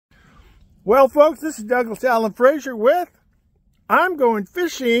Well, folks, this is Douglas Allen Frazier with I'm Going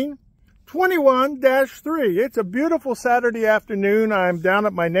Fishing 21-3. It's a beautiful Saturday afternoon. I'm down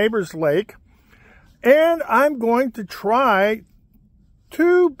at my neighbor's lake, and I'm going to try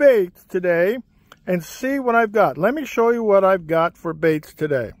two baits today and see what I've got. Let me show you what I've got for baits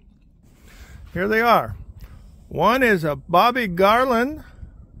today. Here they are. One is a Bobby Garland,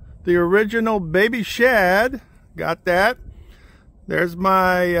 the original baby shad. Got that. There's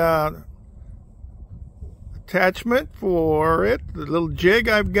my attachment for it, the little jig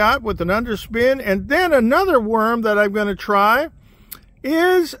I've got with an underspin. And then another worm that I'm going to try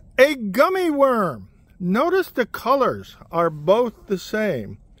is a gummy worm. Notice the colors are both the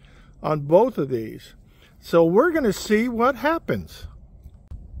same on both of these. So we're going to see what happens.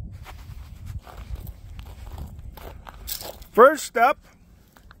 First up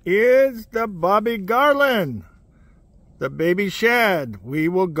is the Bobby Garland, the baby shad. We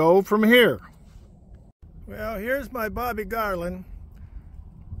will go from here. Well, here's my Bobby Garland.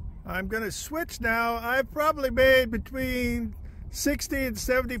 I'm going to switch now. I've probably made between 60 and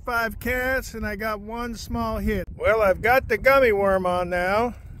 75 casts, and I got one small hit. Well, I've got the gummy worm on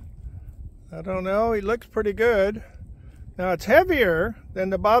now. I don't know, he looks pretty good. Now, it's heavier than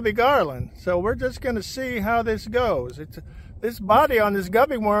the Bobby Garland, so we're just going to see how this goes. This body on this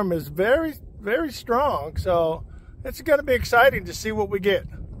gummy worm is very, very strong, so it's going to be exciting to see what we get.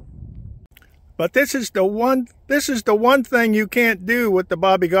 But this is the one thing you can't do with the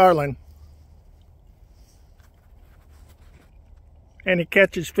Bobby Garland. And he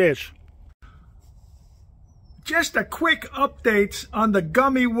catches fish. Just a quick updates on the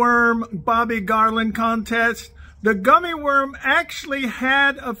gummy worm Bobby Garland contest. The gummy worm actually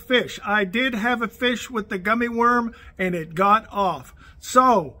had a fish. I did have a fish with the gummy worm and it got off.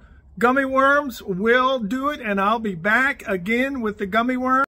 So gummy worms will do it, and I'll be back again with the gummy worm.